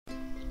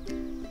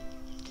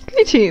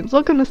Greetings!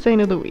 Welcome to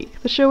Saint of the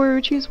Week, the show where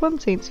we choose one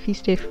saint's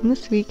feast day from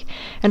this week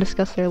and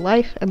discuss their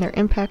life and their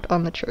impact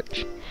on the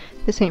church.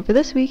 The saint for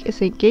this week is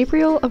Saint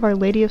Gabriel of Our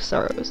Lady of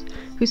Sorrows,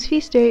 whose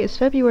feast day is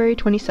February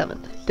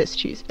 27th, this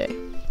Tuesday.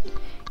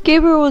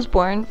 Gabriel was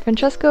born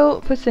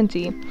Francesco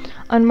Pocinti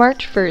on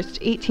March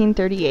 1st,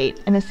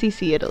 1838, in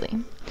Assisi, Italy.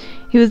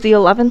 He was the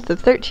 11th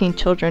of 13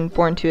 children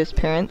born to his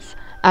parents,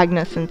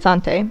 Agnes and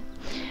Sante.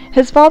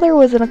 His father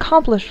was an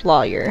accomplished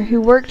lawyer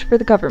who worked for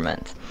the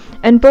government,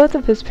 and both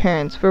of his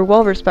parents were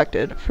well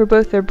respected for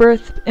both their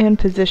birth and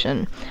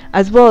position,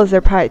 as well as their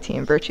piety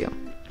and virtue.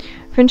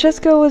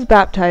 Francesco was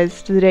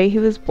baptized the day he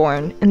was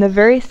born in the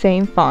very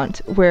same font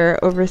where,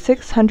 over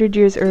 600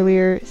 years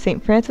earlier,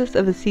 St. Francis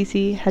of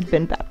Assisi had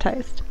been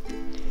baptized.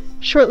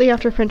 Shortly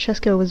after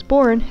Francesco was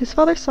born, his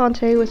father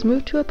Sante was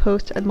moved to a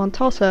post at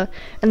Montalsa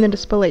and then to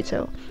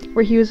Spoleto,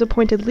 where he was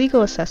appointed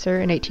legal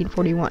assessor in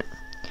 1841.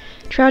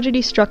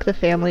 Tragedy struck the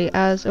family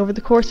as, over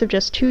the course of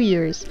just 2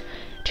 years,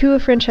 2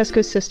 of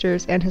Francesco's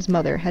sisters and his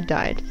mother had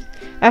died.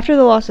 After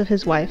the loss of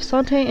his wife,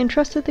 Sante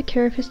entrusted the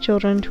care of his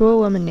children to a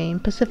woman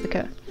named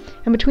Pacifica,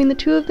 and between the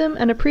 2 of them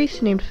and a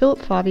priest named Philip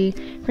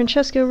Favi,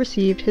 Francesco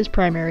received his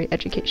primary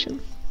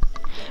education.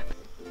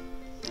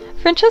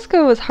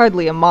 Francesco was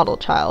hardly a model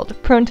child,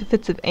 prone to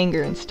fits of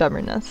anger and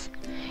stubbornness.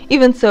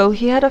 Even so,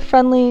 he had a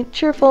friendly,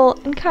 cheerful,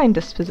 and kind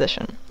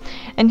disposition,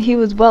 and he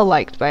was well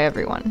liked by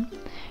everyone.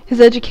 His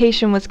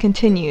education was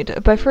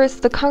continued by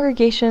first the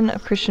Congregation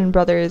of Christian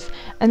Brothers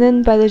and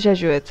then by the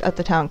Jesuits at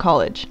the town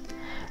college.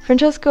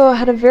 Francesco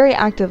had a very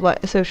active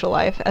social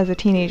life as a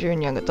teenager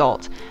and young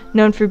adult,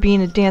 known for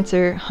being a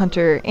dancer,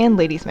 hunter, and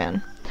ladies'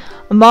 man.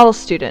 A model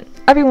student,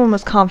 everyone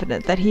was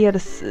confident that he had a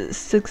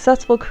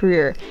successful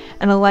career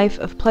and a life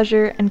of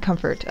pleasure and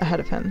comfort ahead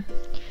of him.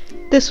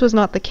 This was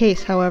not the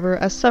case, however,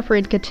 as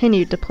suffering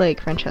continued to plague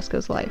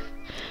Francesco's life.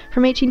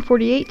 From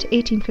 1848 to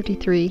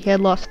 1853, he had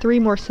lost 3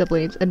 more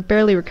siblings and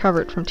barely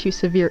recovered from 2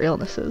 severe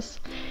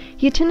illnesses.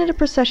 He attended a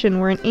procession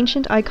where an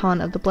ancient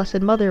icon of the Blessed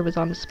Mother was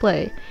on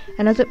display,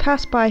 and as it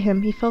passed by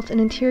him, he felt an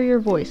interior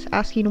voice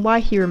asking why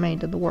he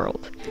remained in the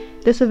world.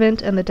 This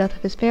event and the death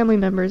of his family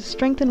members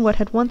strengthened what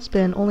had once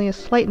been only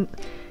slight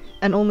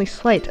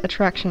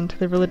attraction to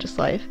the religious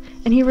life,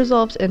 and he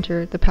resolved to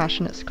enter the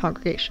Passionist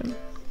congregation.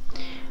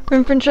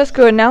 When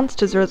Francesco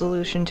announced his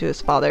resolution to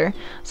his father,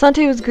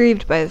 Sante was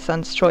grieved by his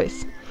son's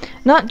choice,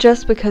 not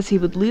just because he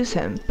would lose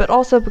him, but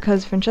also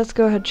because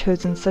Francesco had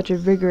chosen such a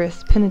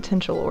rigorous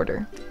penitential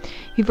order.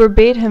 He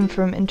forbade him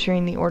from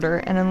entering the order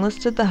and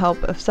enlisted the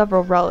help of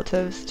several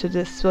relatives to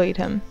dissuade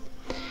him,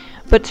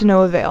 but to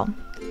no avail.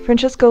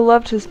 Francesco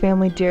loved his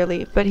family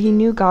dearly, but he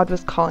knew God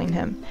was calling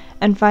him,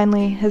 and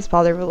finally his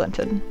father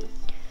relented.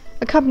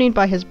 Accompanied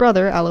by his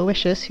brother,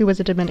 Aloysius, who was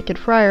a Dominican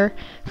friar,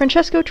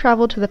 Francesco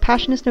traveled to the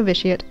Passionist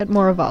novitiate at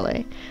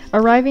Moravale,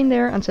 arriving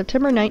there on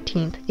September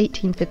 19,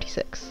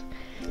 1856.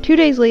 2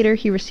 days later,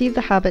 he received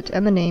the habit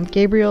and the name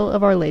Gabriel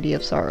of Our Lady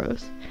of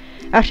Sorrows.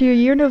 After a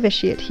year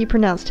novitiate, he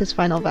pronounced his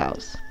final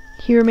vows.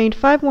 He remained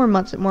 5 more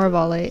months at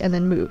Moravale and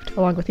then moved,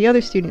 along with the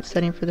other students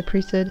studying for the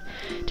priesthood,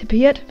 to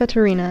Piet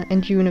Veterina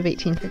in June of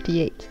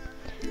 1858.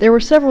 There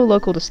were several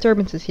local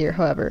disturbances here,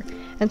 however,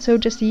 and so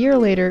just a year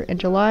later, in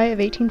July of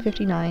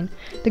 1859,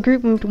 the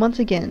group moved once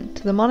again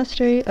to the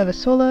monastery of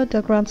Isola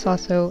del Gran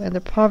Sasso in the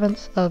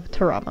province of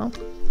Teramo.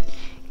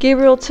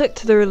 Gabriel took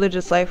to the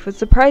religious life with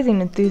surprising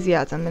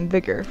enthusiasm and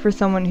vigor for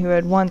someone who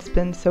had once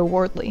been so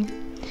worldly.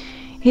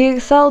 He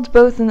excelled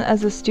both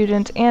as a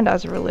student and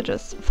as a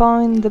religious,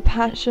 following the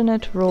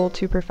passionate rule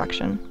to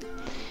perfection.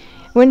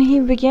 When he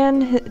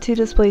began to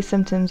display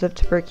symptoms of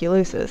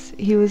tuberculosis,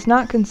 he was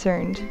not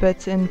concerned,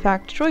 but in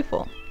fact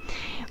joyful,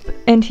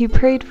 and he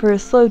prayed for a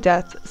slow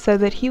death so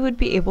that he would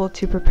be able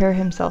to prepare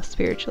himself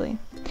spiritually.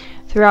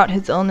 Throughout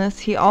his illness,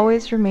 he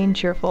always remained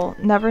cheerful,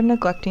 never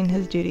neglecting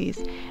his duties,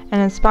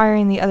 and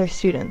inspiring the other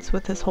students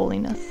with his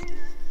holiness.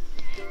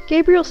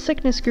 Gabriel's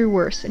sickness grew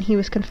worse, and he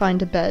was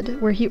confined to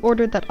bed, where he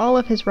ordered that all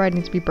of his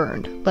writings be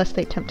burned, lest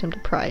they tempt him to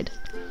pride.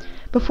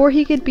 Before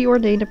he could be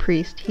ordained a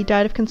priest, he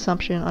died of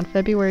consumption on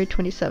February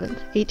 27,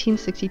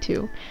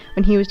 1862,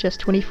 when he was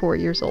just 24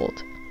 years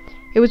old.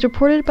 It was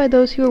reported by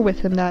those who were with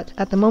him that,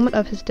 at the moment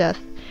of his death,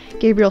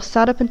 Gabriel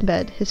sat up in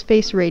bed, his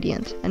face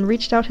radiant, and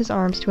reached out his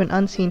arms to an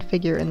unseen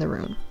figure in the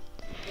room.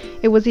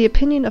 It was the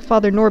opinion of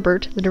Father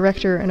Norbert, the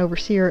director and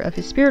overseer of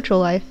his spiritual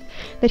life,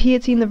 that he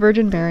had seen the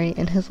Virgin Mary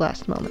in his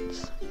last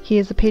moments. He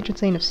is the patron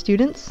saint of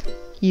students,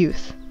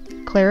 youth,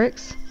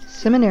 clerics,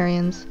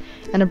 seminarians,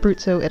 and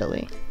Abruzzo,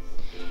 Italy.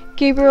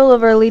 Gabriel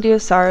of Our Lady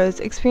of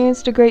Sorrows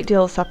experienced a great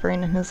deal of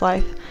suffering in his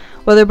life,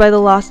 whether by the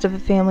loss of a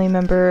family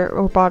member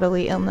or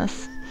bodily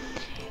illness.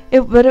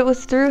 But it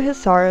was through his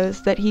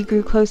sorrows that he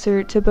grew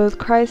closer to both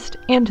Christ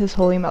and his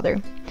Holy Mother,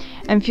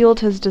 and fueled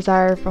his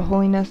desire for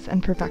holiness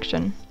and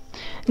perfection.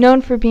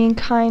 Known for being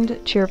kind,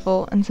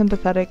 cheerful, and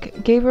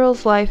sympathetic,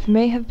 Gabriel's life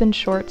may have been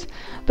short,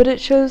 but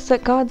it shows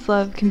that God's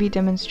love can be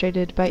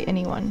demonstrated by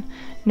anyone,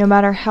 no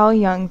matter how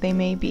young they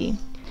may be.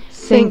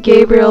 Saint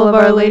Gabriel of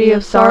Our Lady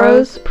of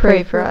Sorrows,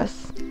 pray for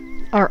us.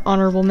 Our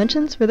honorable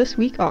mentions for this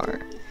week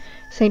are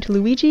Saint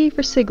Luigi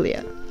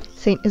Versiglia,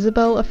 Saint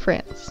Isabel of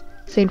France,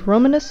 Saint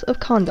Romanus of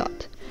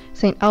Condat,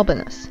 Saint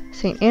Albinus,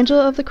 Saint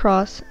Angela of the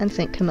Cross, and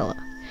Saint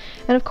Camilla.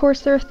 And of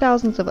course there are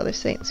thousands of other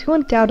saints who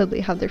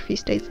undoubtedly have their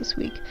feast days this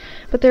week,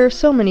 but there are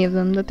so many of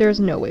them that there is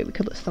no way we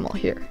could list them all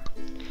here.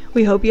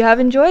 We hope you have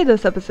enjoyed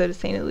this episode of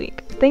Saint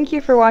League. Thank you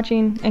for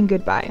watching, and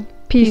goodbye.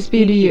 Peace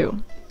be to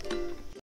you.